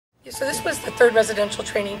So this was the third residential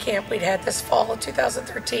training camp we'd had this fall of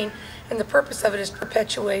 2013, and the purpose of it is to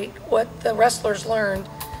perpetuate what the wrestlers learned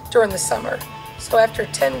during the summer. So after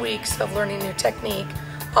 10 weeks of learning new technique,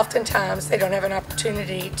 oftentimes they don't have an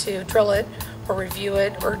opportunity to drill it or review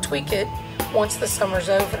it or tweak it once the summer's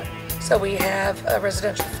over. So we have a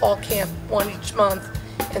residential fall camp, one each month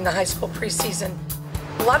in the high school preseason.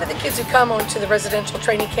 A lot of the kids who come onto the residential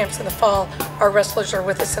training camps in the fall, our wrestlers are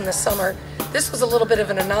with us in the summer. This was a little bit of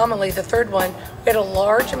an anomaly, the third one. We had a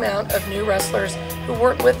large amount of new wrestlers who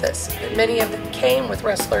weren't with us. Many of them came with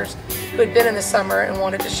wrestlers who had been in the summer and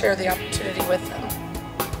wanted to share the opportunity with them.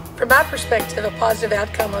 From my perspective, a positive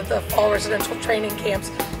outcome of the fall residential training camps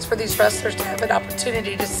is for these wrestlers to have an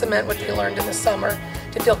opportunity to cement what they learned in the summer,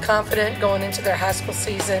 to feel confident going into their high school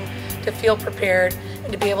season, to feel prepared,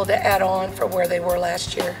 and to be able to add on for where they were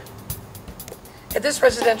last year. At this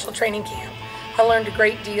residential training camp, I learned a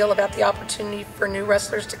great deal about the opportunity for new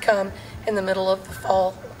wrestlers to come in the middle of the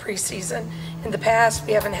fall preseason. In the past,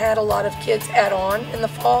 we haven't had a lot of kids add on in the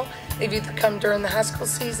fall. They've either come during the high school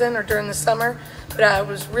season or during the summer, but I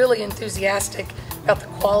was really enthusiastic about the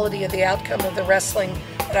quality of the outcome of the wrestling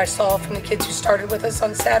that I saw from the kids who started with us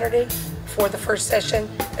on Saturday for the first session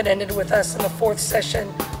and ended with us in the fourth session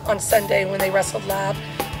on Sunday when they wrestled live.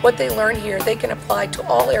 What they learn here, they can apply to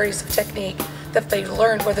all areas of technique that they've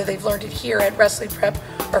learned, whether they've learned it here at Wrestling Prep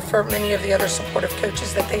or for many of the other supportive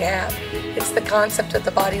coaches that they have. It's the concept of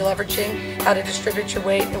the body leveraging, how to distribute your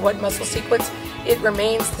weight and what muscle sequence. It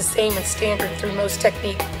remains the same and standard through most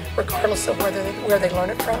technique, regardless of where they learn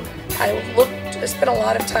it from. I spent a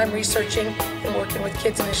lot of time researching and working with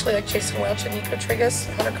kids initially like Jason Welch and Nico Trigas,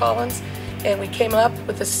 Hunter Collins, and we came up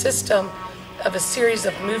with a system of a series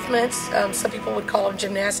of movements. Some people would call them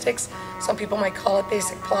gymnastics, some people might call it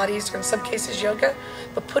basic Pilates, or in some cases yoga,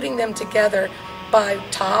 but putting them together by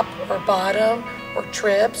top or bottom or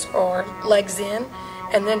trips or legs in,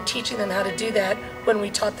 and then teaching them how to do that when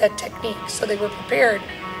we taught that technique. So they were prepared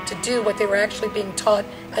to do what they were actually being taught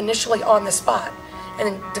initially on the spot, and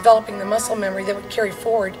then developing the muscle memory that would carry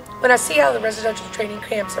forward. When I see how the residential training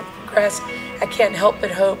camps have progressed, I can't help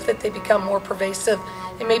but hope that they become more pervasive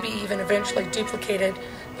and maybe even eventually duplicated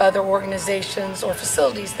by other organizations or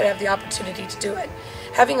facilities that have the opportunity to do it.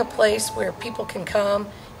 Having a place where people can come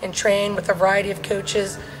and train with a variety of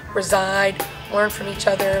coaches, reside, learn from each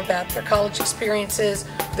other about their college experiences,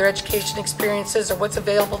 their education experiences, or what's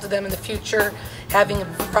available to them in the future, having a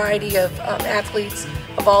variety of athletes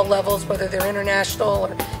of all levels, whether they're international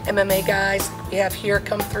or MMA guys we have here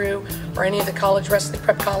come through, or any of the college wrestling,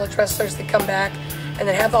 prep college wrestlers that come back, and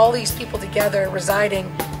then have all these people together residing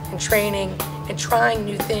and training and trying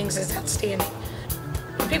new things is outstanding.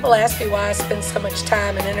 When people ask me why I spend so much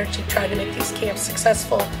time and energy trying to make these camps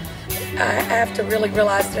successful, I have to really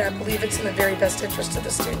realize that I believe it's in the very best interest of the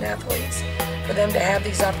student athletes, for them to have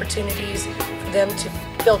these opportunities, for them to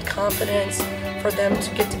build confidence, for them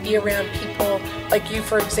to get to be around people like you,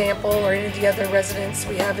 for example, or any of the other residents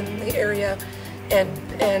we have in the area, and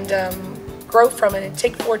grow from it and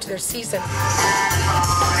take forward to their season.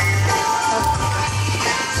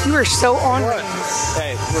 You are so on.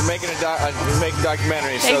 Hey, we're making a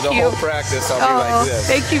documentary, so the whole practice I'll be like this.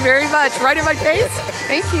 Thank you very much. Right in my face.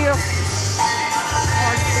 Thank you.